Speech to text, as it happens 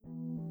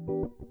This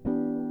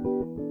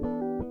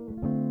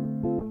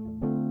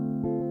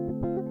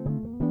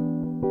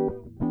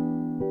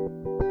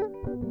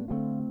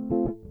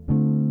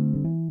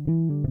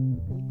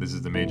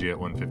is the Meiji at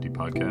 150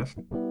 podcast.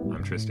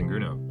 I'm Tristan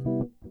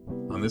Grunow.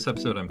 On this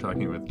episode, I'm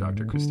talking with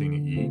Dr. Christina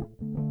Yi,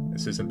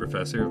 Assistant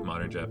Professor of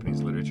Modern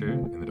Japanese Literature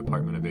in the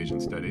Department of Asian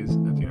Studies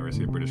at the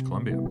University of British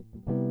Columbia.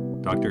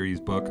 Dr.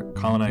 Yi's book,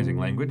 Colonizing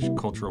Language,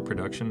 Cultural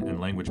Production, and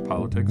Language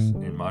Politics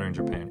in Modern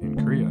Japan and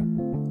Korea,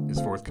 is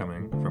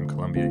forthcoming from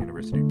Columbia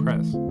University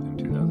Press in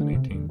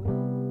 2018.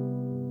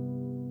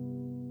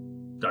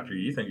 Dr.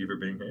 Yi, thank you for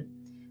being here.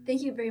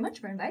 Thank you very much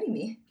for inviting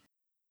me.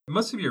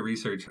 Most of your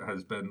research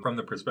has been from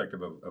the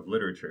perspective of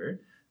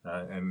literature,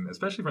 and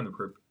especially from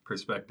the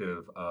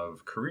perspective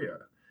of Korea.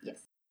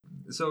 Yes.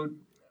 So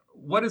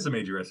what does the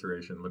Meiji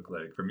Restoration look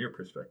like from your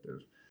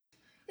perspective?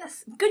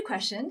 Yes, good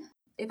question.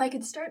 If I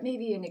could start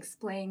maybe and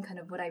explain kind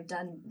of what I've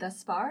done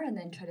thus far and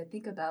then try to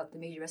think about the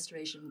Meiji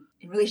Restoration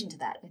in relation to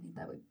that, I think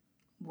that would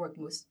work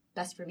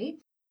best for me.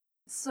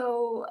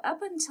 So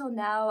up until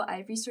now,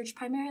 I've researched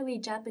primarily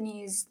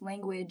Japanese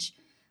language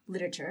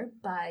literature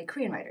by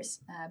Korean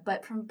writers,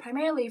 but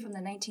primarily from the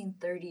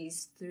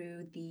 1930s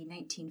through the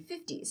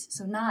 1950s,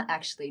 so not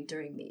actually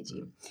during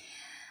Meiji.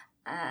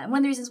 One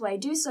of the reasons why I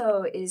do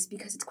so is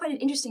because it's quite an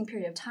interesting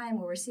period of time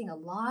where we're seeing a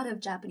lot of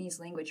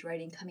Japanese language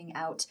writing coming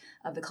out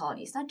of the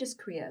colonies, not just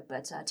Korea,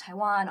 but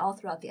Taiwan, all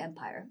throughout the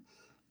empire.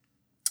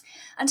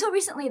 Until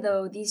recently,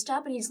 though, these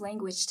Japanese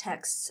language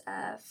texts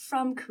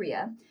from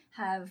Korea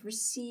have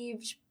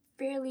received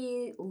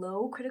fairly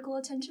low critical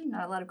attention,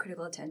 not a lot of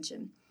critical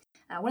attention.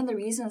 One of the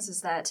reasons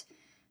is that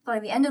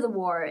following the end of the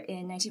war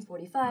in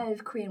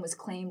 1945, Korean was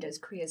claimed as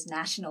Korea's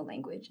national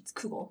language. It's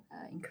kugo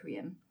in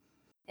Korean.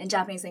 And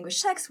Japanese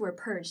language texts were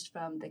purged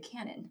from the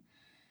canon.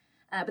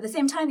 But at the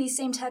same time, these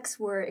same texts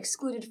were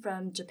excluded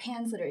from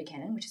Japan's literary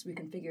canon, which is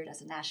reconfigured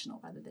as a national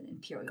rather than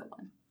imperial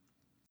one.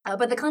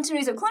 But the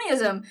continuities of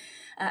colonialism,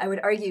 I would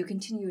argue,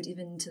 continued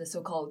even to the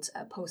so-called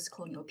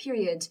post-colonial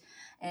period.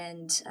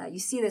 And you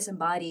see this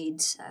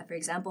embodied, for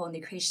example, in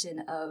the creation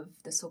of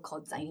the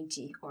so-called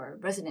zainichi, or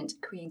resident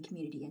Korean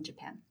community in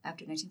Japan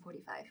after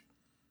 1945.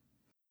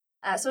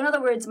 So in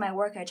other words, my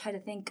work, I try to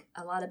think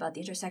a lot about the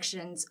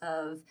intersections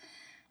of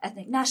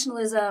ethnic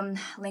nationalism,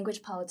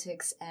 language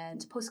politics,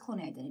 and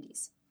post-colonial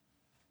identities.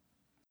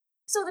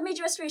 So the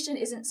Meiji Restoration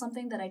isn't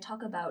something that I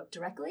talk about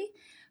directly,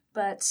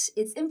 but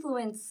its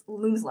influence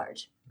looms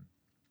large,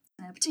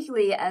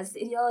 particularly as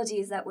the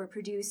ideologies that were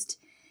produced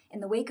in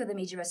the wake of the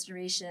Meiji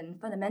Restoration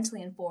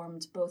fundamentally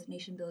informed both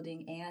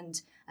nation-building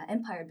and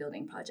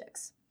empire-building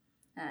projects.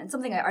 And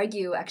something I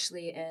argue,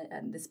 actually,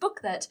 in this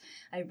book that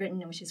I've written,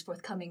 and which is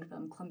forthcoming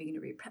from Columbia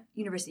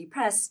University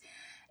Press,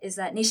 is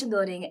that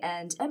nation-building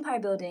and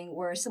empire-building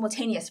were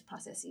simultaneous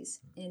processes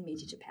in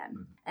Meiji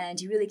Japan. And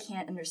you really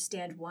can't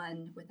understand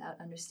one without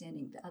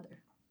understanding the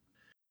other.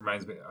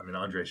 Reminds me,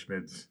 Andre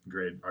Schmidt's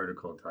great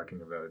article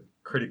talking about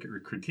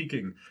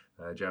critiquing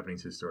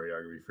Japanese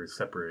historiography for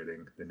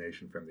separating the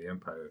nation from the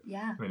empire.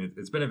 Yeah.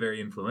 It's been a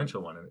very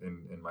influential one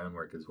in my own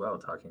work as well,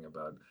 talking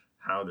about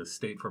how the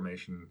state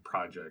formation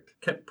project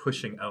kept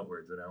pushing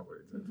outwards and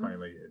outwards. And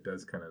finally, it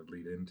does kind of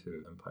lead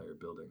into empire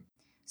building.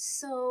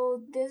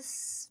 So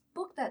this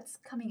book that's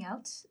coming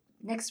out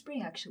next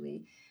spring,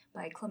 actually,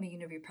 by Columbia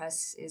University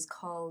Press is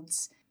called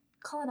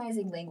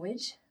Colonizing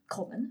Language,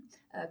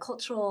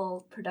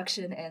 Cultural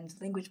Production and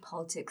Language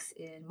Politics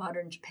in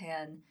Modern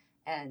Japan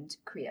and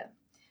Korea.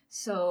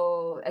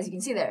 So, as you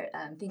can see there,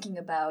 I'm thinking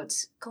about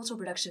cultural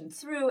production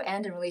through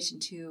and in relation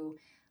to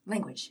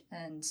language.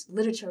 And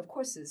literature, of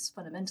course, is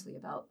fundamentally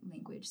about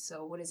language.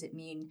 So what does it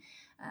mean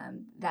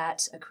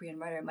that a Korean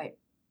writer might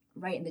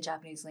write in the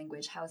Japanese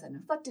language? How is that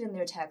inflected in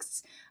their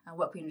texts?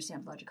 What can we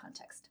understand from larger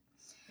context?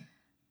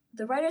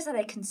 The writers that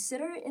I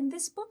consider in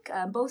this book,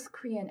 both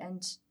Korean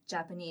and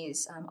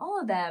Japanese, all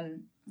of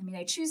them,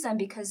 I choose them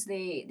because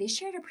they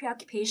shared a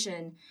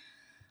preoccupation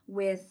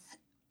with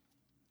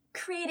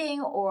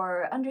creating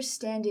or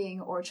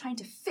understanding or trying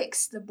to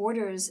fix the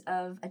borders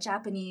of a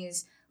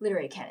Japanese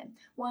literary canon,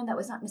 one that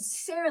was not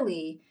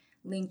necessarily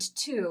linked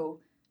to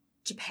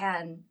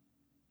Japan,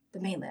 the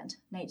mainland,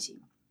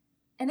 Meiji.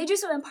 And they do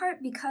so in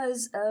part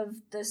because of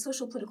the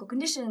social political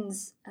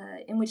conditions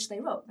in which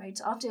they wrote, right?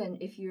 So often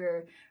if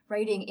you're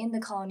writing in the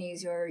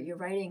colonies, you're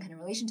writing kind of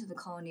in relation to the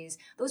colonies,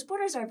 those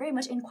borders are very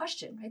much in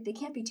question, right? They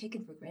can't be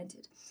taken for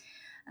granted.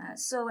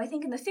 So I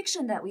think in the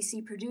fiction that we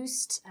see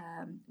produced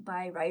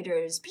by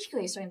writers,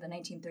 particularly starting in the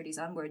 1930s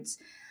onwards,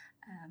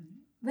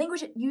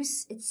 language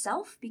use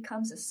itself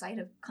becomes a site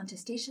of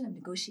contestation and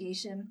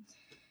negotiation.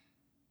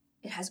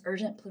 It has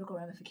urgent political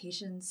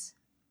ramifications.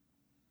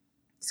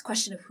 This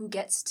question of who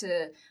gets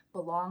to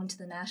belong to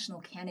the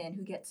national canon,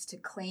 who gets to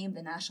claim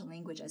the national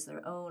language as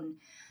their own.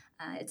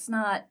 It's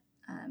not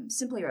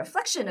simply a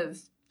reflection of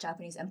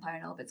Japanese empire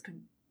and all of its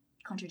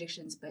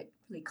contradictions, but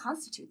really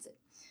constitutes it.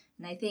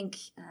 And I think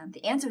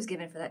the answers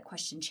given for that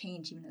question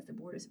change even as the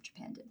borders of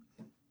Japan did.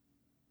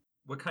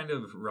 What kind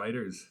of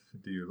writers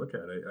do you look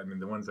at? I mean,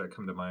 the ones that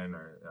come to mind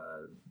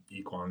are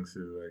Yi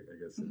Kwang-soo,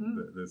 I guess,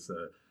 this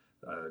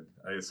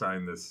I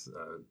assigned this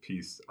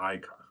piece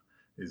Aika,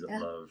 is it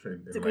love,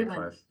 in my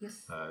class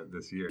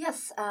this year.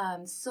 Yes,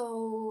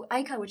 so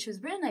Aika, which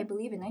was written, I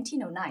believe, in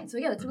 1909. So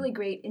yeah, it's a really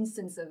great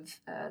instance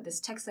of this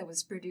text that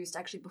was produced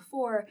actually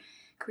before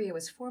Korea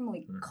was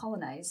formally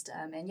colonized,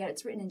 and yet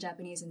it's written in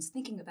Japanese and it's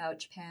thinking about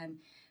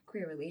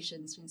Japan-Korea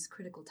relations in this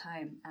critical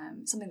time,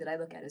 something that I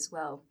look at as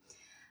well.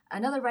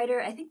 Another writer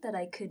I think that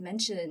I could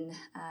mention,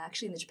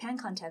 actually in the Japan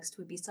context,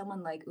 would be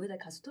someone like Ueda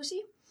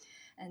Kazutoshi.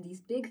 And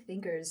these big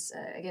thinkers,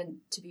 again,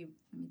 to be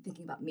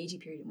thinking about Meiji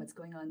period and what's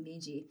going on in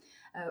Meiji,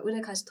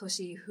 Ueda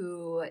Kazutoshi,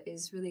 who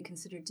is really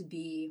considered to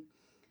be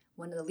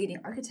one of the leading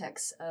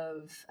architects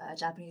of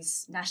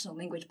Japanese national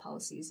language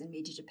policies in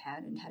Meiji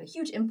Japan, and had a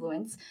huge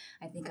influence,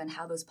 I think, on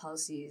how those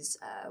policies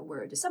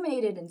were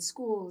disseminated in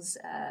schools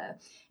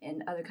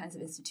and other kinds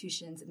of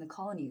institutions in the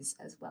colonies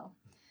as well.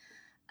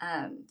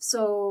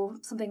 So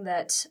something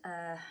that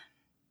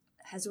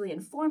has really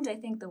informed, I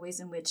think, the ways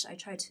in which I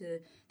try to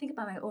think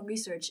about my own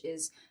research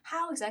is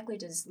how exactly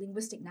does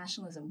linguistic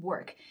nationalism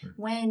work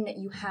when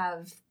you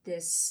have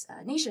this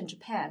nation,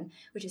 Japan,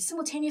 which is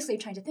simultaneously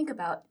trying to think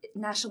about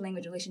national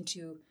language in relation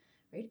to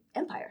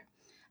empire.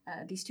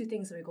 These two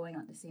things that are going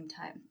on at the same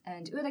time.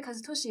 And Ueda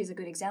Kazutoshi is a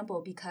good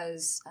example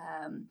because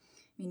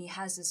he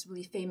has this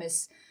really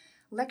famous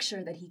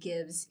lecture that he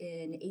gives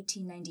in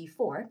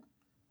 1894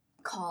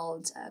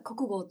 called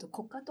Kokugo to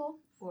Kokkato,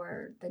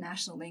 or the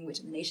national language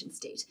and the nation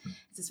state.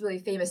 It's this really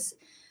famous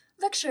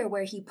lecture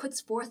where he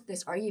puts forth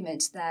this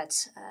argument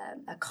that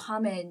a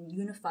common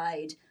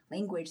unified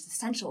language is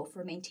essential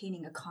for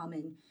maintaining a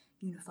common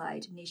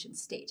unified nation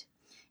state.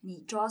 And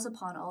he draws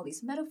upon all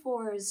these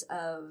metaphors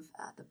of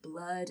the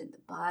blood and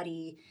the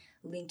body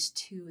linked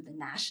to the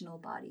national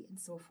body and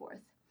so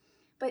forth.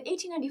 But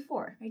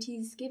 1894,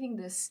 he's giving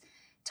this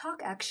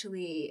talk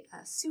actually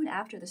soon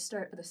after the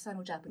start of the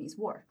Sino-Japanese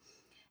War.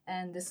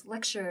 And this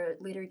lecture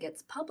later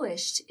gets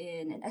published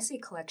in an essay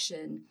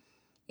collection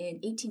in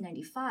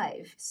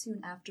 1895,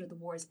 soon after the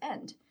war's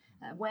end,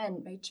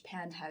 when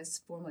Japan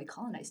has formally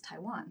colonized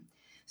Taiwan.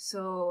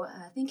 So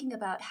thinking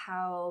about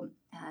how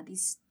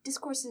these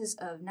discourses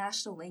of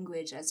national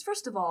language as,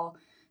 first of all,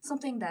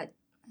 something that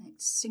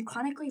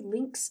synchronically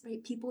links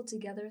people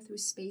together through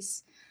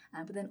space,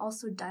 but then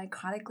also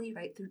diachronically,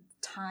 through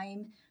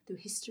time, through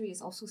history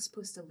is also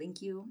supposed to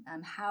link you.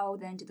 How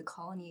then do the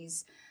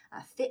colonies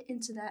fit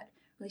into that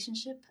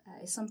relationship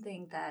is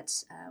something that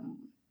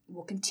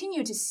we'll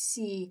continue to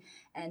see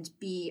and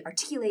be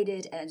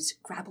articulated and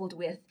grappled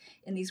with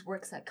in these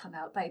works that come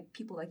out by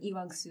people like Lee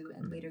Wang-soo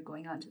and later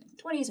going on to the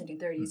 1920s,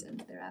 1930s,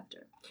 and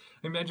thereafter.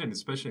 I imagine,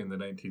 especially in the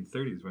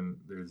 1930s, when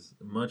there's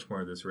much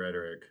more of this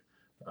rhetoric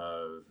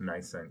of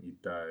Naisen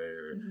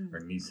Itai or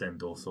Nisen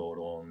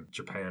Dosoron,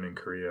 Japan and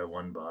Korea,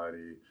 one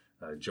body,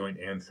 joint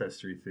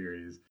ancestry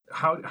theories.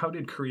 How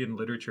did Korean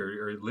literature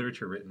or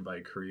literature written by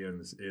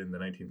Koreans in the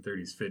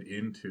 1930s fit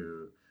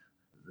into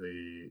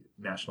the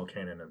national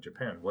canon of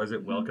Japan? Was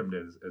it welcomed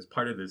as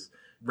part of this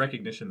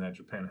recognition that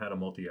Japan had a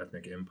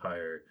multi-ethnic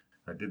empire?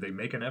 Did they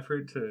make an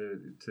effort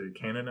to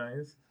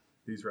canonize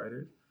these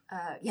writers?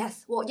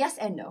 Yes. Well, yes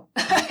and no,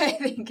 I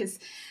think is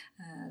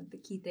the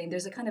key thing.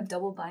 There's a kind of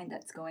double bind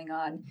that's going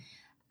on.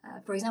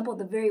 For example,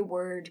 the very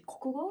word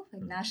kokugo,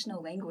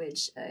 national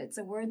language, it's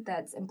a word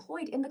that's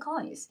employed in the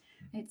colonies.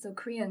 So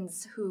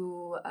Koreans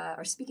who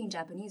are speaking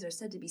Japanese are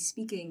said to be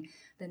speaking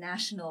the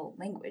national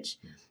language.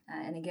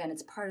 And again,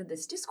 it's part of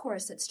this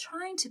discourse that's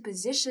trying to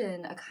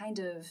position a kind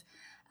of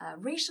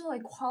racial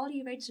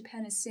equality,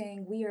 Japan is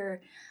saying, we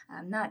are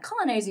not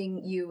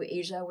colonizing you,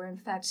 Asia. We're in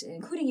fact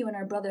including you in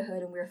our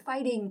brotherhood, and we're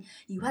fighting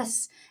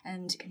U.S.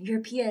 and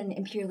European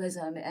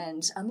imperialism.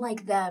 And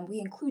unlike them, we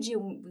include you,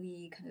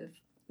 we kind of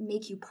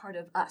make you part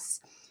of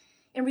us.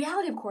 In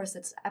reality, of course,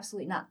 that's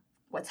absolutely not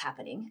what's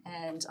happening.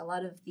 And a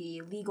lot of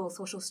the legal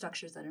social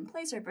structures that are in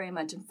place are very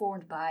much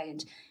informed by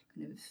and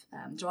kind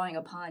of drawing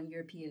upon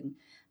European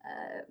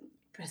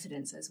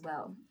precedents as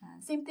well.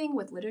 Same thing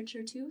with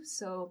literature too.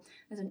 So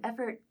there's an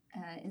effort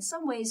in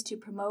some ways to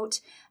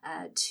promote,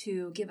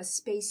 to give a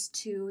space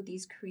to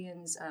these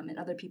Koreans and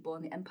other people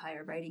in the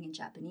empire writing in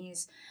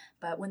Japanese.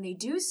 But when they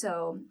do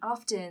so,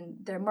 often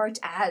they're marked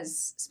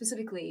as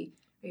specifically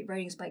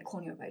writings by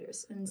colonial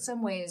writers. And in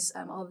some ways,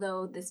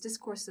 although this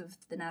discourse of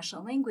the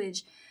national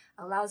language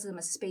allows them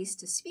a space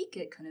to speak,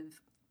 it kind of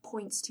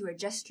points to or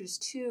gestures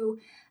to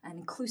an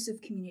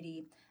inclusive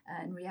community.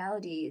 In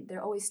reality,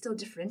 they're always still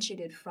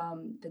differentiated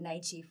from the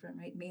Meiji,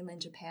 from mainland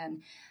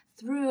Japan,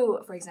 through,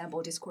 for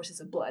example, discourses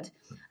of blood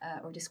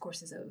or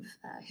discourses of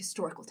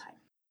historical time.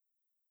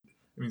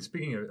 I mean,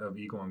 speaking of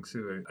Lee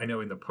Kwang-soo, I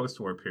know in the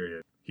post-war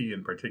period, he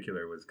in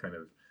particular was kind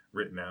of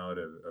written out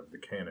of the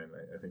canon.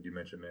 I think you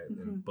mentioned it.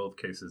 In both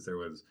cases, there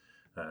was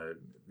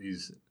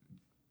these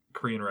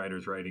Korean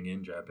writers writing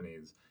in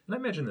Japanese. And I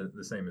imagine that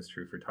the same is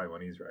true for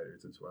Taiwanese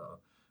writers as well,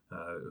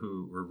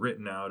 who were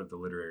written out of the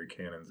literary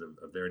canons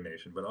of their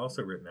nation, but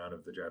also written out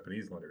of the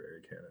Japanese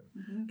literary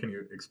canon. Can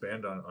you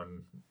expand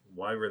on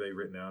why were they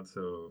written out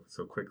so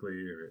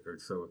quickly, or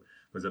so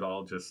was it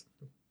all just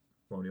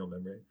colonial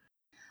memory?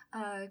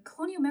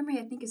 Colonial memory,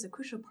 I think, is a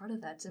crucial part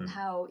of that, and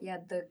how,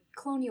 the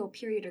colonial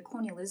period or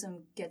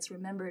colonialism gets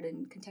remembered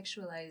and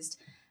contextualized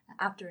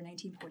after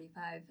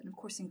 1945. And of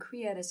course, in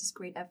Korea, there's this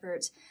great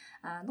effort,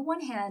 on the one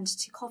hand,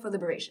 to call for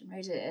liberation,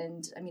 right?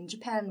 And I mean, in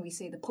Japan, we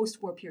say the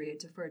post-war period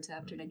to refer to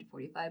after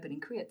 1945, but in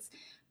Korea, it's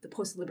the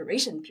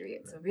post-liberation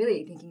period. So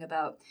really thinking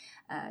about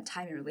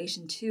time in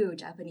relation to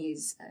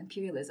Japanese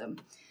imperialism.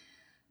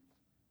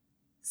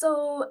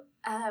 So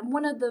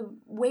one of the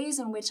ways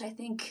in which I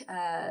think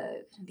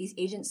these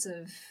agents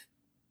of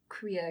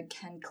Korea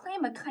can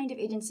claim a kind of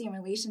agency in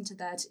relation to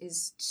that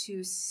is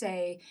to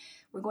say,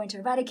 we're going to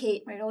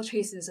eradicate all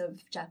traces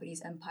of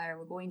Japanese empire.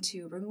 We're going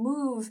to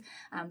remove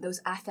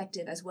those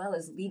affective as well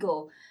as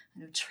legal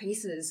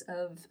traces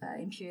of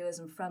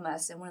imperialism from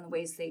us. And one of the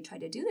ways they try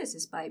to do this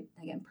is by,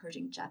 again,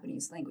 purging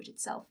Japanese language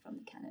itself from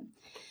the canon.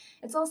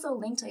 It's also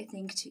linked, I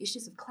think, to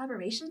issues of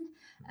collaboration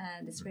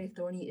and this very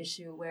thorny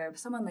issue where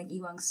someone like Lee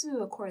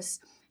Wang-soo, of course,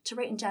 to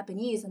write in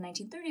Japanese in the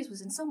 1930s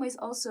was in some ways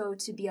also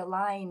to be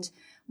aligned,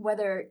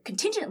 whether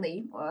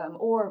contingently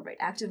or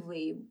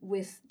actively,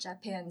 with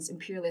Japan's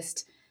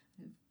imperialist,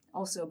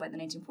 also by the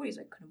 1940s,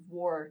 kind of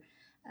war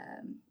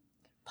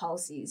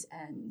policies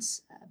and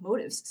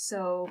motives.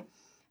 So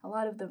a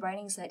lot of the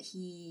writings that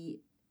he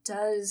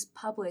does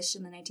publish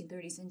in the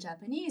 1930s in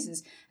Japanese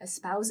is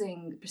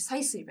espousing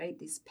precisely,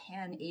 this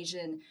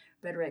pan-Asian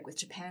rhetoric with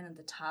Japan at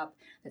the top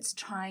that's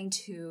trying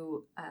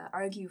to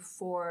argue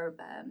for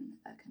a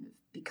kind of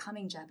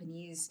becoming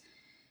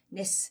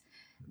Japanese-ness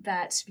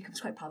that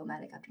becomes quite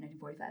problematic after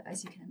 1945,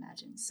 as you can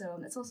imagine. So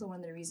that's also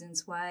one of the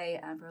reasons why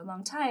for a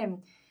long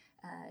time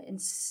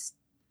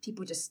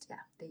people just,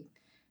 they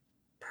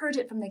purge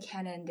it from the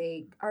canon.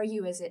 They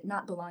argue as it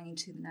not belonging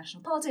to the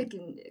national politic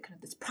and kind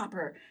of this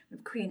proper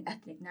Korean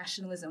ethnic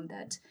nationalism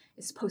that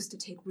is supposed to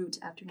take root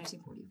after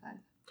 1945.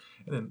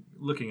 And then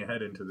looking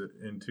ahead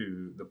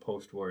into the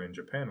post-war in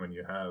Japan, when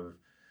you have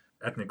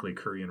ethnically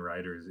Korean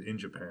writers in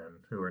Japan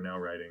who are now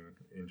writing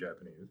in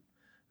Japanese,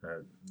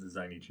 the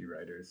Zainichi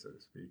writers, so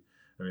to speak.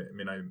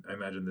 I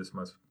imagine this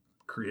must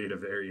create a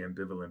very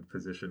ambivalent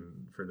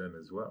position for them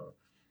as well.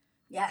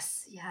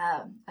 Yes,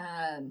 yeah.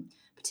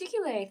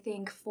 Particularly, I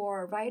think,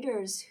 for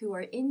writers who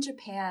are in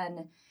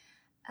Japan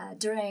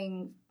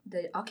during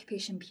the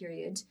occupation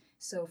period,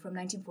 so from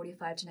 1945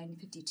 to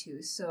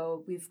 1952.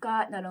 So we've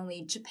got not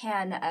only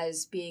Japan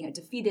as being a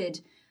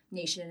defeated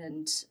nation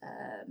and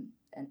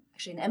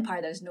actually an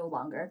empire that is no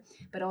longer,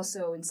 but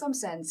also in some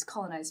sense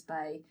colonized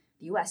by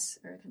the U.S.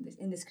 or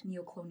in this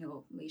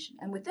neo-colonial relation.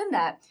 And within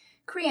that,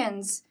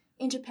 Koreans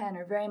in Japan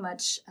are very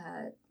much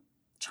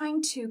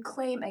trying to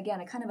claim, again,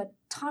 a kind of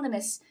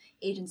autonomous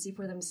agency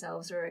for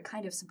themselves or a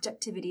kind of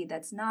subjectivity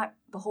that's not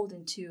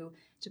beholden to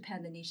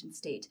Japan, the nation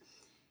state.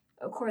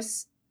 Of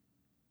course,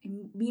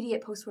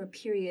 immediate post-war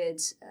period,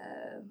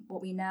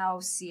 what we now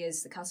see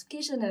is the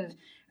calcification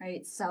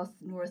of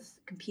South-North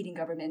competing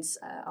governments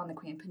on the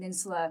Korean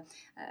Peninsula,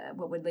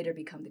 what would later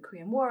become the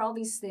Korean War. All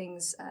these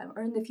things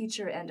are in the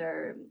future and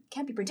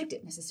can't be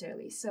predicted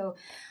necessarily. So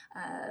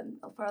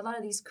for a lot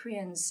of these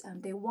Koreans,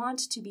 they want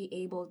to be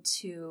able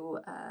to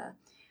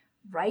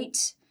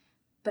write,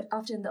 but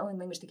often the only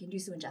language they can do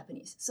so in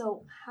Japanese.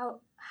 So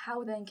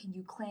how then can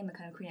you claim a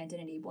kind of Korean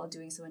identity while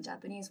doing so in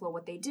Japanese? Well,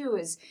 what they do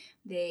is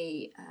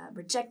they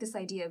reject this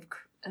idea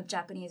of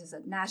Japanese as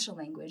a national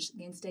language.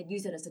 They instead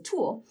use it as a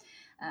tool,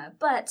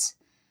 but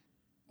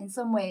in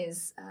some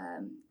ways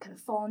kind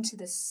of fall into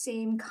the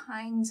same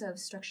kinds of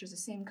structures, the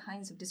same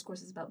kinds of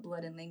discourses about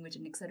blood and language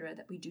and et cetera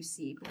that we do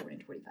see before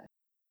 1945.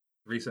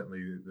 Recently,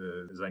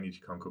 the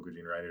Zainichi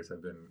Konkokujin writers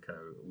have been kind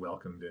of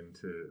welcomed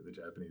into the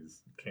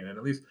Japanese canon.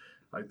 At least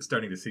I'm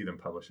starting to see them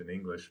published in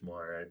English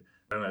more.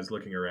 I was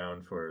looking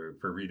around for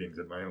readings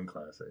in my own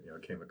class.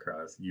 I came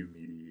across Yu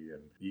Midi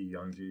and Yi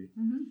Youngji.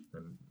 Mm-hmm.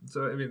 And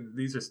so,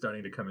 these are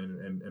starting to come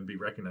in and be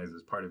recognized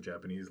as part of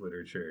Japanese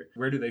literature.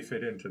 Where do they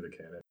fit into the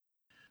canon?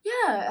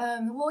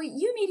 Yeah, well,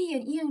 Yu Midi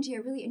and Yi Youngji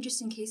are really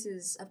interesting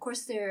cases. Of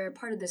course, they're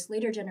part of this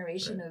later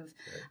generation of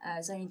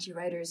Zainichi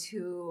writers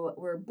who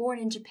were born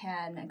in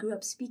Japan and grew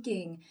up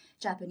speaking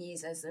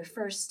Japanese as their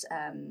first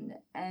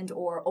and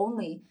or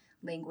only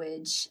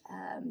language,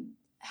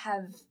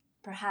 have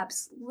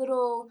perhaps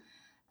little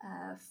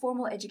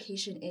formal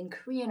education in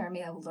Korean or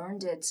may have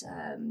learned it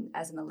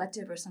as an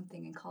elective or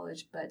something in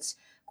college, but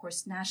of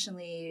course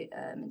nationally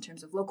in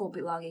terms of local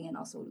belonging and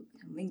also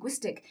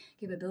linguistic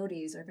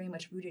capabilities are very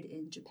much rooted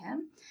in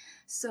Japan.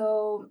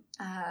 So,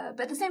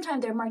 but at the same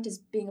time they're marked as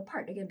being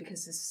apart, again,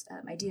 because this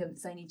idea of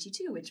Zainichi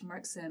too, which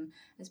marks them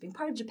as being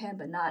part of Japan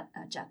but not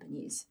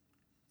Japanese.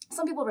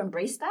 Some people have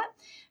embraced that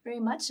very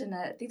much, and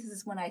I think this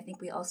is when I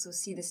think we also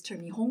see this term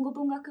Nihongo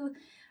bungaku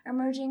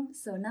emerging,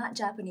 so not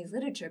Japanese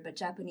literature, but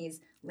Japanese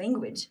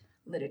language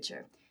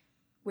literature.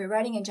 We're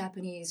writing in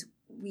Japanese,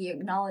 we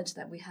acknowledge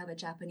that we have a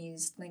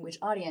Japanese language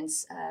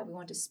audience. We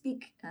want to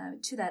speak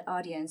to that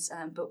audience,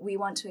 but we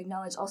want to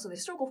acknowledge also the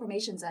historical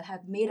formations that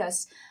have made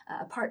us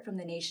apart from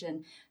the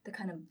nation, the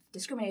kind of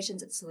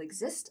discriminations that still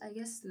exist, I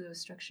guess, through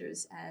those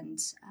structures, and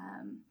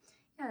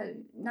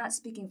not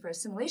speaking for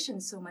assimilation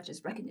so much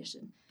as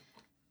recognition.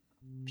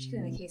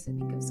 particularly in the case, I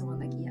think, of someone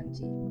like Yang.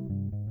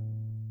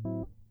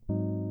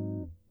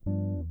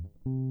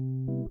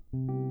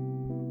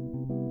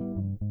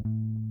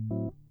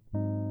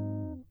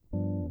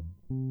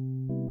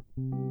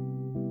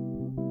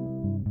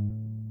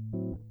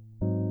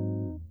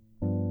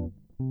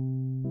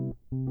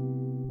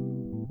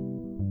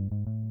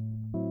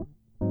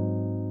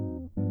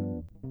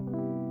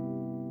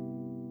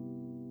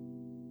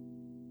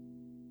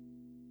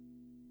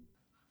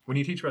 When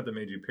you teach about the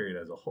Meiji period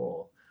as a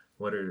whole,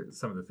 what are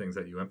some of the things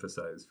that you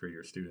emphasize for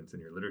your students in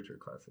your literature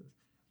classes?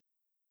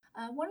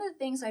 One of the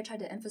things I try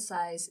to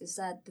emphasize is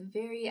that the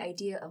very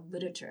idea of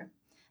literature,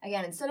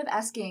 again, instead of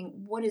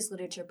asking what is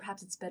literature,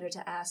 perhaps it's better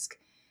to ask,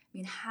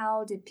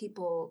 what did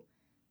people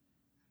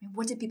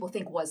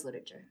think was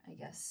literature, I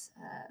guess.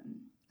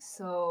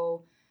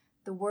 So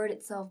the word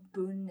itself,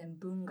 bun and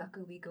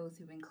bungaku, we go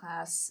through in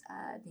class,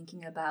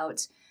 thinking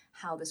about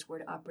how this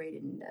word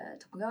operated in the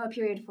Tokugawa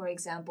period, for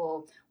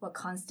example, what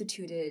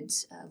constituted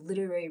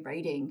literary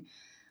writing,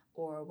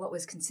 or what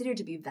was considered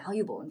to be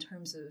valuable in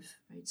terms of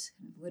kind of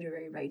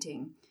literary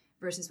writing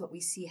versus what we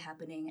see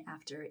happening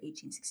after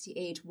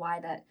 1868, why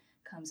that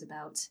comes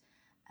about,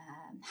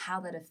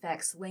 how that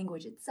affects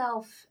language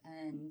itself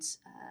and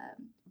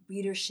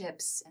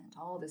readerships and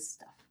all this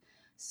stuff.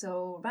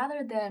 So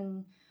rather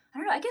than, I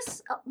don't know, I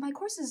guess my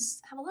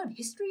courses have a lot of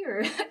history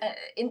or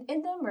in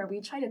them, where we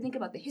try to think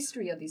about the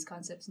history of these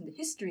concepts and the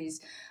histories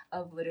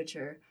of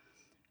literature,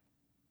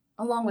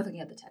 along with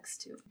looking at the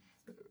text too.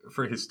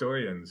 For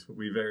historians,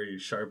 we very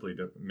sharply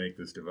make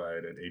this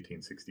divide at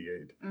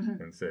 1868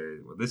 and say,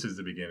 well, this is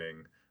the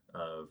beginning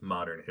of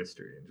modern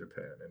history in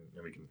Japan.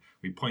 And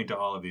we point to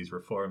all of these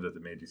reforms that the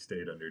Meiji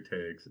state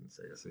undertakes and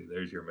say, see,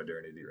 there's your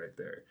modernity right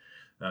there.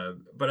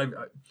 But I'm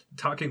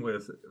talking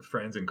with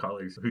friends and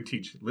colleagues who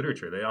teach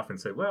literature. They often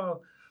say,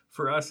 well,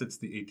 for us, it's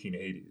the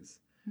 1880s.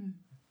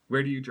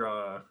 Where do you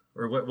draw,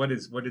 or what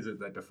is it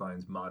that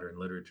defines modern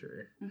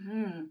literature?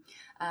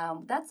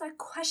 That's a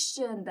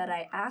question that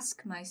I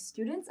ask my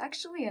students,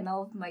 actually, in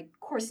all of my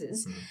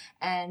courses.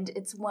 And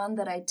it's one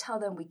that I tell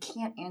them we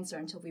can't answer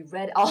until we've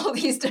read all of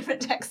these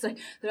different texts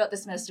throughout the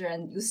semester.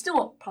 And you still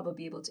won't probably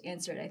be able to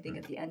answer it, I think,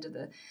 at the end of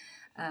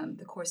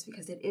the course,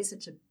 because it is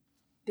such a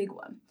big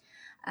one.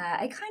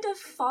 I kind of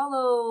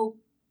follow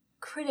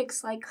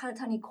critics like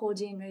Karatani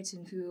Kojin, right,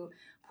 who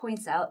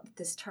points out that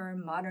this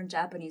term, modern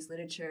Japanese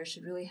literature,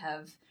 should really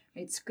have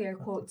square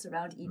quotes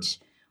around each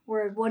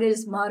word. What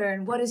is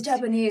modern? What is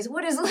Japanese?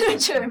 What is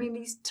literature? I mean,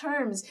 these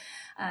terms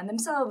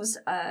themselves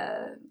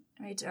are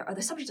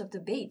the subject of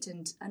debate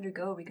and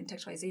undergo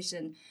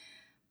recontextualization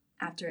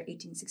after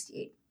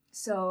 1868.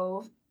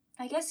 So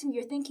I guess when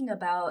you're thinking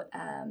about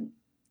kind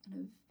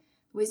of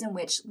ways in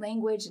which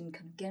language and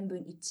kind of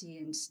genbun ichi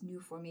and new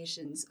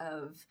formations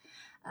of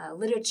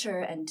literature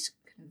and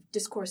kind of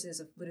discourses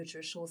of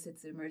literature,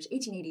 shosetsu, emerge,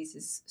 1880s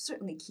is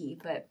certainly key,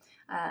 but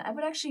I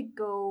would actually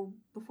go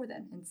before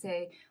then and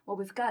say, well,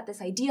 we've got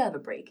this idea of a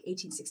break,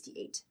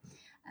 1868.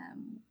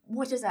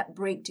 What does that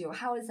break do?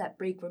 How is that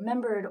break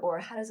remembered, or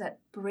how does that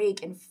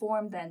break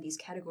inform then these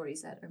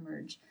categories that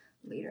emerge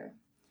later?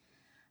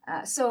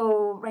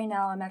 So right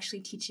now I'm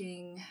actually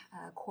teaching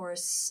a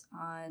course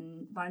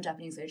on modern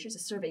Japanese literature. It's a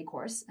survey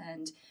course,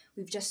 and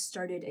we've just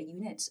started a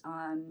unit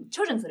on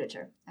children's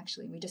literature,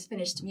 actually. We just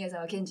finished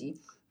Miyazawa Kenji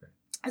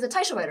as a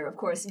taisho writer, of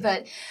course,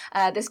 but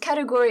this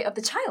category of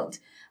the child,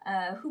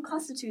 who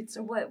constitutes,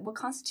 or what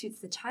constitutes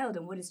the child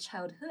and what is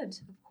childhood,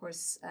 of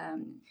course,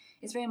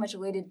 is very much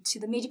related to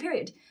the Meiji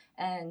period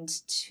and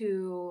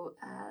to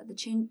the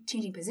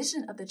changing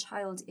position of the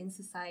child in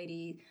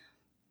society,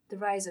 the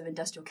rise of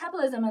industrial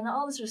capitalism, and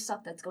all this sort of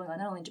stuff that's going on,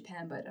 not only in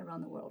Japan, but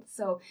around the world.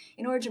 So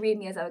in order to read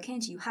Miyazawa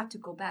Kenji, you have to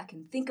go back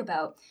and think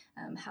about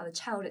how the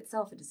child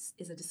itself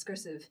is a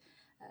discursive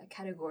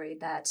category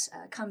that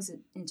comes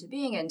into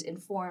being and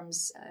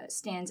informs,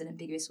 stands in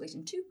ambiguous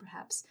relation to,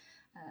 perhaps,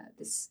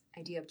 this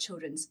idea of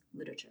children's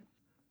literature.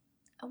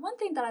 One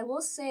thing that I will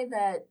say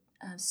that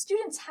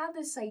students have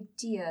this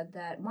idea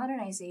that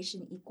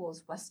modernization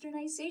equals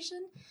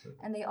westernization,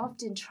 and they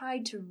often try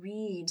to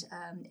read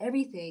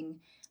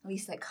everything, at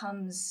least that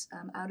comes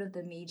out of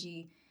the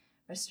Meiji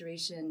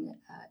Restoration,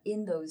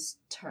 in those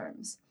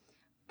terms.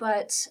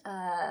 But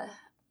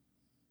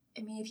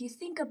if you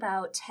think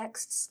about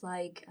texts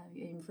like,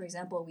 for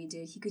example, we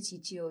did Hikuchi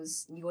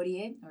Ichio's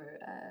Nigorie, or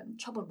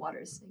Troubled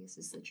Waters, I guess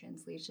is the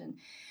translation.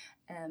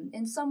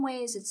 In some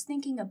ways, it's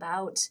thinking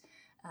about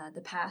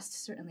the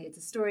past. Certainly, it's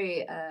a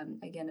story,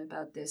 again,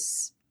 about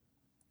this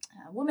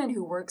woman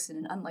who works in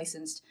an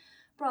unlicensed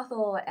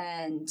brothel,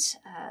 and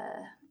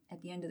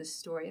at the end of the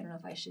story, I don't know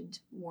if I should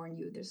warn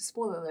you, there's a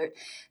spoiler alert,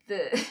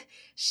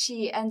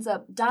 she ends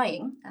up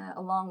dying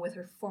along with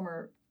her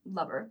former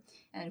lover,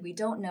 and we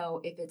don't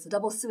know if it's a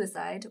double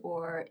suicide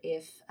or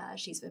if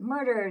she's been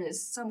murdered.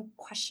 There's some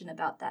question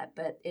about that,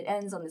 but it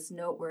ends on this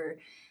note where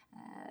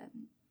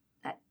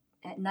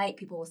at night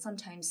people will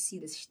sometimes see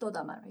this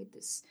hitodama, right,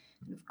 this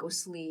kind of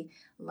ghostly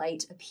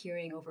light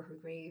appearing over her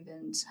grave,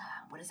 and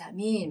what does that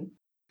mean?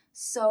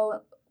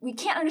 So we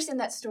can't understand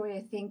that story,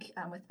 I think,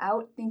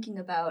 without thinking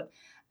about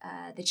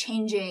the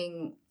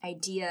changing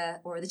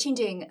idea or the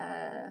changing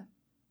kind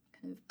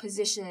of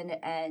position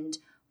and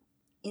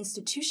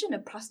institution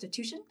of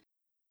prostitution.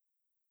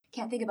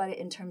 Can't think about it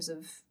in terms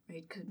of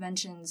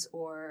conventions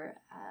or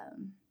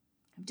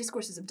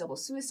discourses of double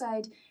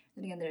suicide.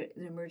 And again,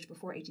 they emerged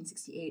before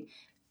 1868.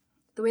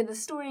 The way the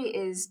story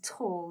is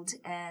told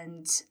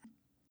and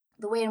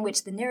the way in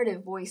which the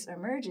narrative voice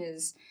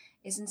emerges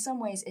is in some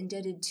ways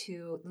indebted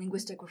to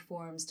linguistic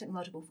reforms,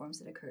 technological reforms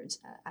that occurred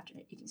after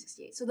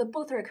 1868. So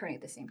both are occurring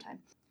at the same time.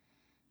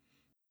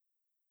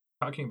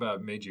 Talking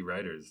about Meiji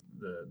writers,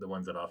 the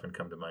ones that often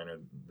come to mind are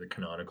the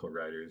canonical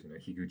writers,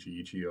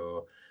 Higuchi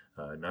Ichio,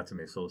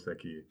 Natsume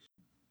Soseki.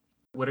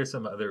 What are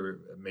some other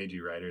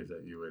Meiji writers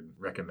that you would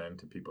recommend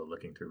to people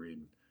looking to read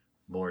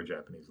more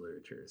Japanese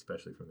literature,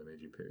 especially from the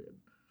Meiji period?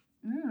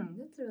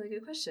 That's a really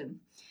good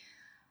question.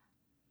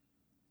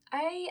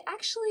 I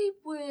actually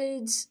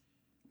would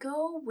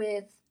go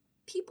with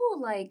people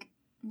like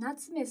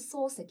Natsume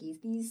Soseki,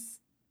 these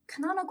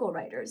canonical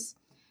writers.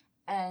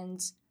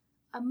 And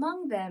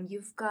among them,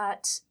 you've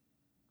got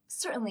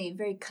certainly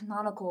very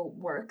canonical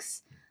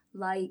works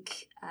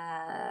like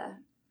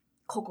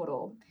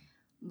Kokoro,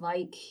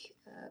 like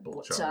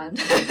Bochan,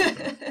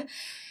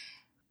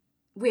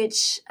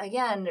 which,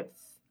 again,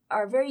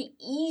 are very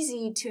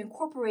easy to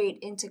incorporate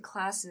into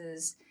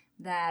classes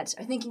that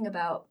are thinking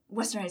about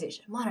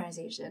westernization,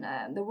 modernization,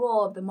 the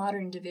role of the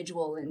modern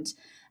individual and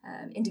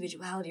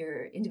individuality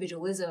or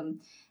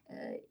individualism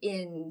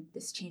in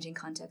this changing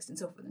context and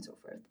so forth and so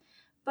forth.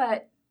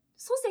 But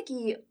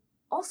Soseki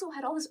also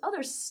had all this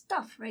other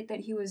stuff, right,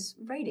 that he was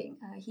writing.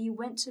 He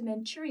went to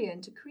Manchuria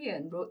and to Korea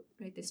and wrote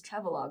this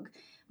travelogue,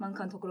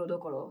 Mankan Tokoro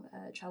Dokoro,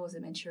 Travels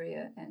in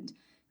Manchuria and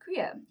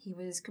Korea. He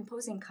was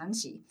composing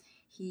kanji.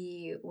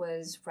 He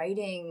was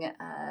writing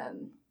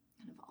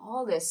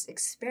all this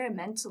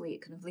experimentally,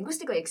 kind of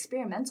linguistically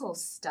experimental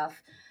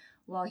stuff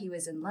while he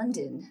was in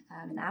London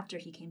and after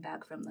he came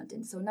back from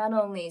London. So not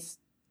only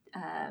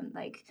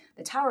like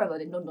the Tower of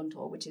London,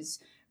 Dondonto, which is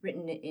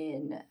written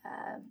in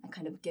a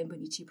kind of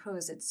Genbunichi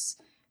prose that's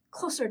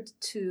closer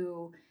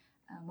to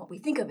what we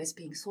think of as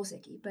being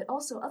Soseki, but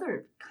also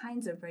other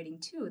kinds of writing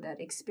too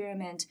that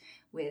experiment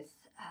with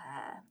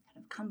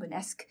kind of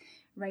kanbun-esque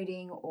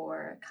writing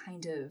or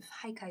kind of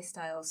haikai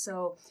style.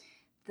 So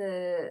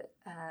the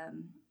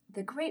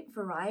great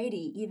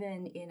variety,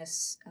 even in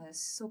a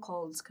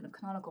so-called kind of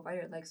canonical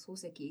writer like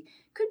Soseki,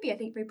 could be, I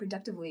think, very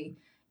productively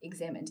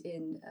examined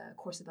in a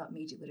course about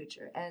Meiji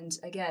literature. And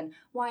again,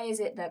 why is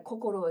it that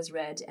Kokoro is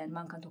read and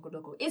Mankan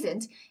Tokodoko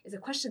isn't, is a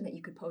question that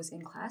you could pose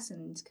in class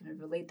and kind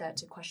of relate that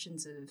to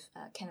questions of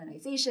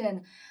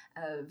canonization,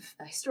 of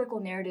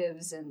historical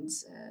narratives, and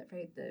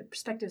the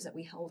perspectives that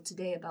we hold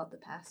today about the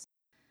past.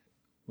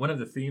 One of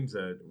the themes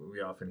that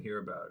we often hear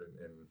about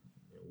in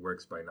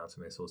works by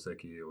Natsume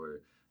Soseki,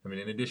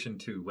 in addition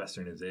to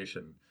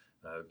westernization,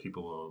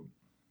 people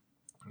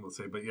will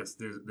say, but yes,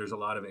 there's a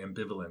lot of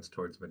ambivalence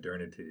towards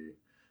modernity.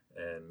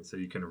 And so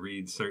you can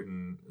read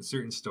certain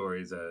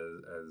stories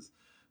as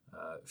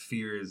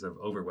fears of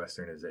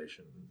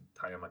over-westernization,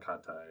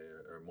 Tayamakatai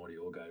or Mori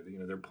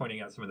Ogai. They're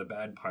pointing out some of the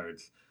bad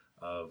parts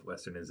of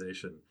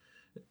westernization.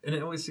 And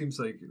it always seems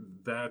like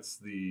that's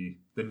the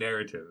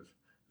narrative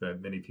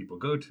that many people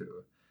go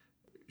to.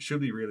 Should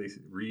we really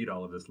read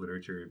all of this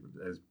literature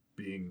as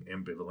being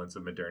ambivalence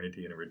of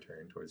modernity and a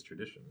return towards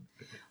tradition?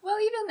 Well,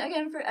 even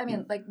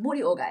again, like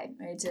Mori Ogai,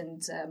 right,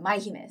 and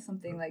Maihime,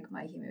 something like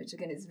Maihime, which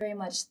again is very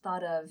much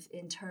thought of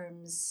in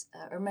terms,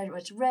 or very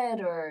much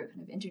read or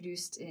kind of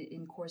introduced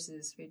in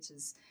courses, which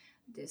is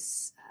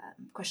this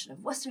question of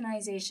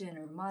westernization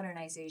or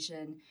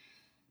modernization,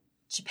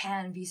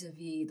 Japan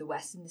vis-a-vis the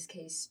West, in this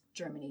case,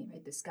 Germany,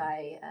 right? This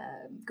guy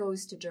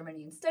goes to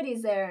Germany and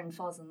studies there and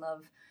falls in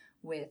love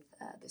with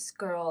this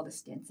girl,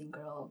 this dancing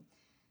girl,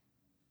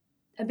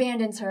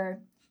 abandons her,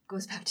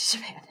 goes back to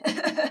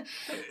Japan.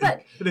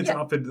 But and it's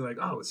often like,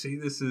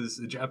 this is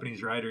the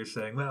Japanese writer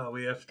saying, well,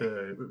 we have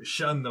to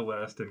shun the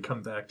West and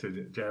come back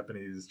to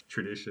Japanese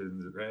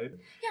traditions, right?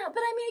 Yeah,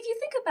 but if you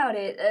think about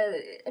it,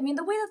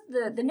 the way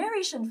that the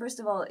narration, first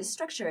of all, is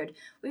structured,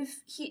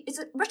 it's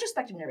a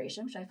retrospective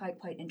narration, which I find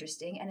quite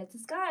interesting, and it's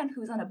this guy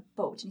who's on a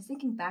boat, and he's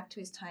thinking back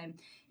to his time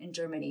in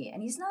Germany,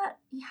 and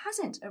he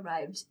hasn't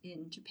arrived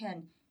in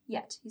Japan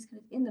yet. He's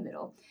kind of in the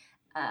middle.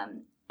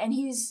 And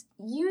he's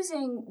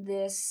using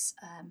this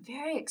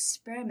very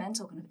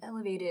experimental, kind of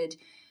elevated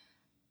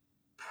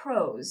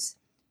prose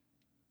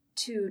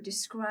to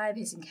describe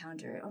his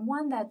encounter, and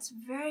one that's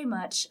very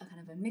much a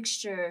kind of a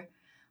mixture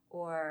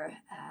or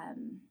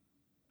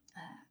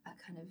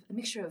a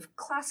mixture of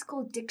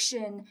classical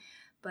diction,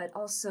 but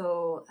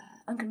also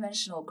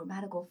unconventional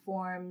grammatical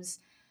forms,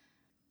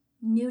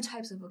 new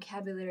types of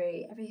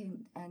vocabulary,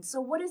 everything. And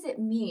so what does it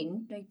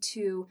mean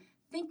to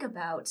think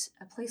about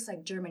a place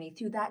like Germany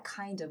through that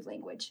kind of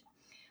language?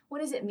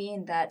 What does it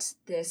mean that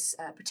this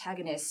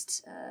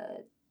protagonist,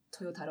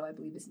 Toyotaro, I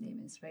believe his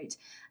name is, right,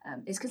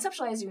 is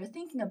conceptualizing or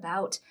thinking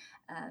about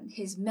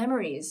his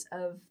memories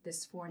of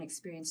this foreign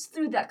experience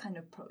through that kind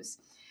of prose?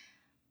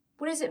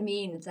 what does it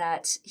mean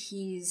that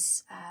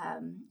he's,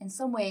 in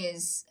some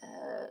ways,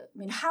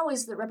 how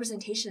is the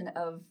representation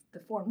of the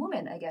foreign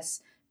woman, I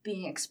guess,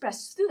 being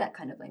expressed through that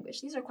kind of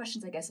language? These are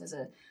questions, I guess, as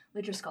a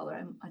literature scholar,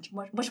 I'm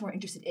much more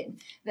interested in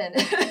than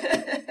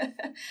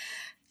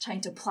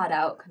trying to plot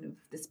out kind of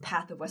this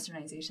path of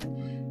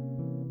westernization.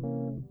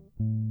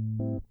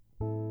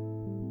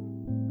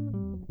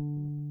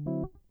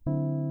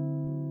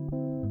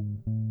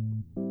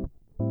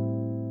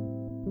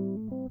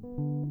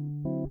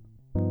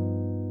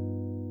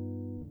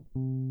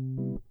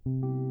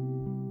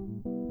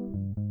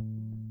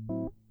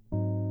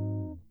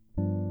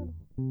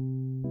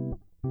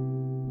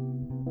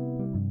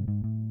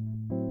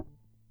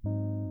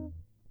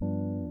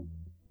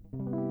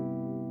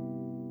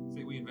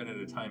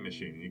 Time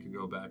machine and you could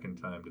go back in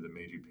time to the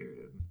Meiji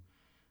period.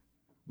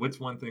 What's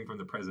one thing from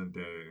the present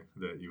day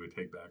that you would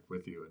take back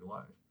with you and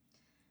why?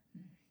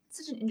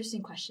 Such an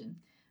interesting question.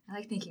 I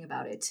like thinking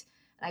about it.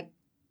 I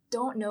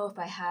don't know if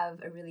I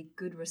have a really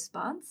good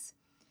response.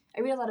 I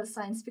read a lot of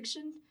science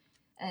fiction,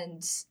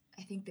 and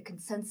I think the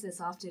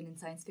consensus often in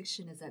science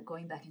fiction is that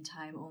going back in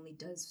time only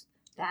does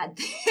bad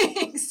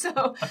things.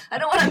 So I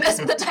don't want to mess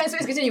with the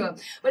time-space continuum.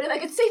 But if I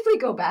could safely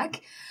go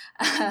back,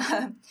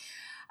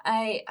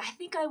 I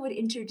think I would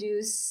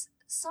introduce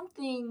some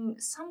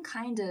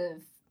kind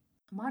of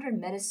modern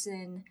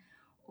medicine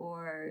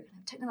or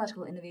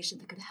technological innovation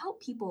that could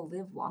help people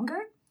live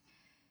longer.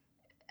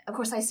 Of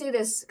course, I say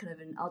this kind of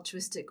in an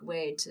altruistic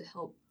way to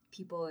help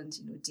people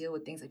and deal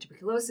with things like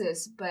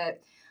tuberculosis,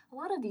 but a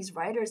lot of these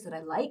writers that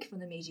I like from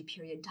the Meiji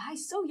period die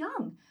so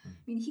young. I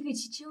mean,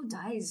 Higuchi Chiyo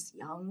dies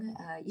young,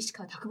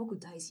 Ishikawa Takaboku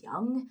dies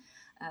young,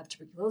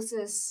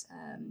 tuberculosis,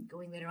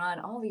 going later on,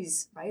 all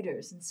these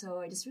writers. And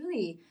so I just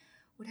really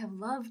would have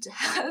loved to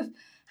have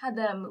had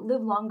them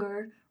live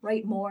longer,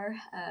 write more,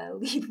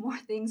 leave more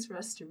things for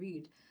us to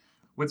read.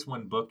 What's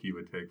one book you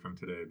would take from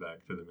today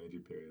back to the Meiji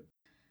period?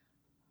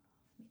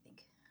 Let me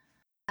think.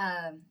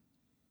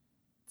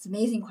 It's an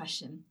amazing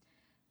question.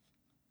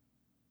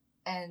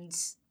 And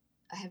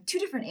I have two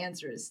different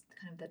answers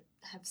kind of that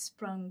have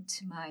sprung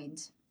to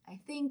mind. I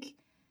think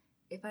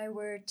if I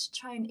were to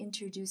try and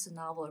introduce a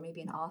novel or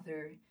maybe an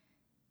author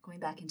going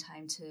back in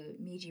time to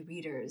Meiji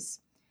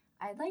readers,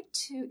 I'd like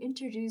to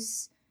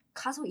introduce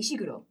Kazuo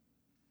Ishiguro,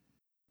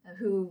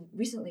 who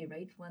recently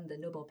won the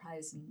Nobel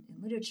Prize in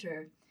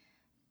Literature.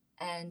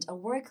 And a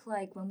work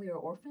like When We Were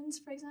Orphans,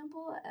 for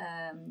example,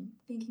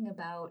 thinking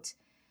about...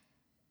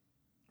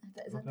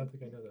 I don't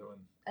think I know that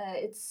one.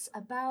 It's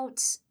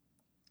about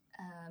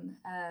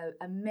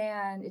a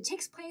man. It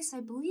takes place, I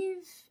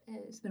believe,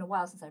 it's been a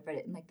while since I've read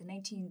it, in like the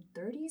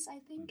 1930s, I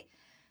think.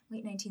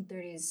 Late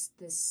 1930s,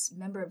 this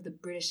member of the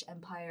British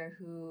Empire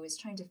who is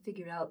trying to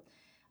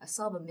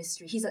solve a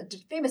mystery. He's a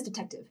famous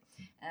detective,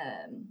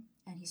 and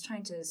he's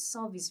trying to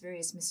solve these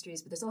various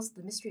mysteries, but there's also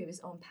the mystery of his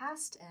own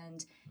past,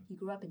 and he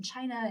grew up in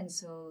China, and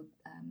so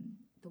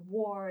the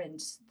war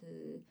and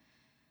the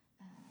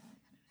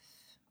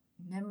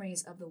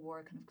memories of the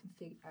war kind of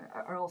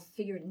are all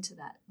figured into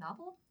that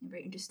novel in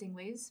very interesting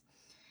ways.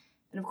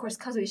 And of course,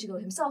 Kazuo Ishiguro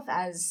himself,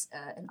 as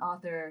an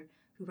author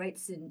who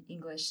writes in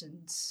English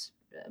and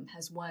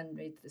has won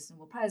this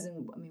Nobel Prize,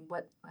 and I mean,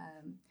 what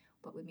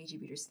would Meiji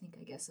readers think,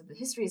 I guess, of the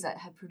histories that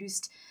have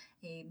produced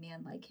a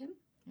man like him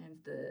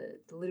and the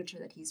literature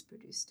that he's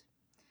produced.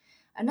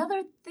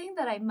 Another thing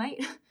that I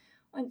might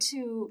want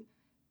to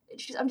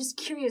introduce, I'm just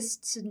curious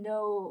to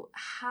know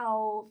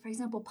how, for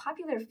example,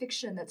 popular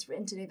fiction that's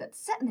written today that's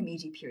set in the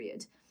Meiji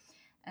period.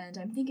 And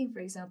I'm thinking, for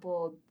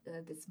example,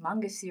 this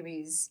manga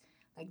series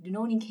like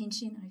Rurouni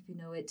Kenshin, I don't know if you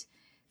know it.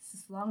 It's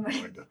this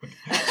long-running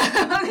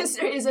manga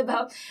series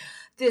about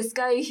this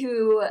guy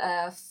who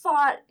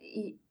fought.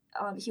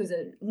 He was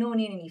a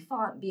Ronin, and he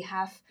fought on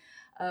behalf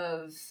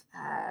of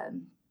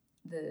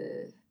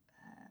the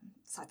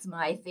Satsuma,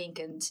 I think,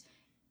 and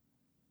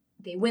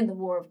they win the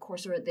war, of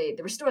course, or they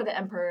restore the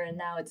emperor, and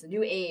now it's a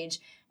new age.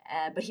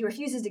 But he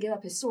refuses to give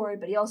up his sword,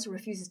 but he also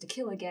refuses to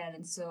kill again,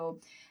 and so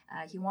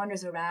he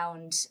wanders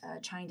around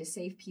trying to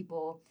save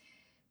people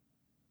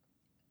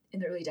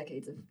in the early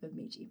decades of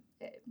Meiji.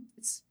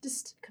 It's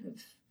just kind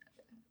of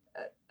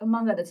a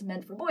manga that's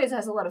meant for boys. It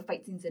has a lot of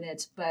fight scenes in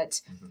it,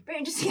 but very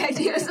interesting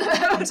ideas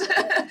about.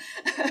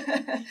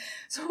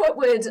 So what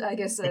would, I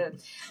guess...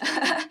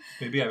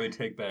 Maybe I would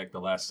take back The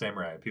Last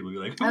Samurai. People would be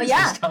like, who's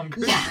this Tom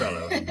Cruise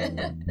fellow?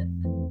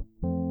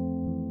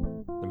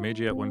 The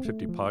Meiji at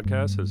 150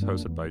 podcast is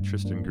hosted by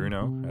Tristan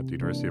Grunow at the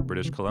University of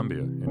British Columbia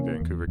in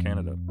Vancouver,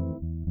 Canada.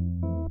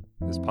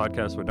 This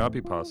podcast would not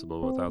be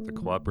possible without the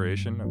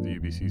cooperation of the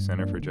UBC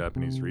Center for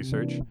Japanese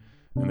Research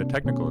and the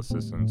technical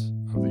assistance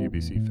of the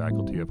UBC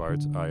Faculty of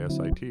Arts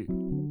ISIT.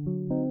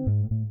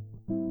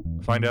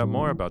 Find out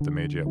more about the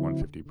Meiji at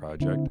 150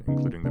 project,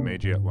 including the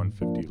Meiji at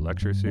 150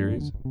 lecture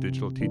series,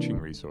 digital teaching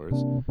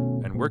resource,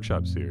 and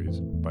workshop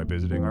series by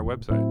visiting our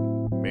website,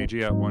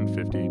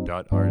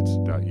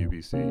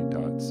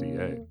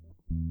 meijiat150.arts.ubc.ca.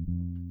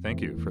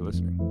 Thank you for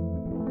listening.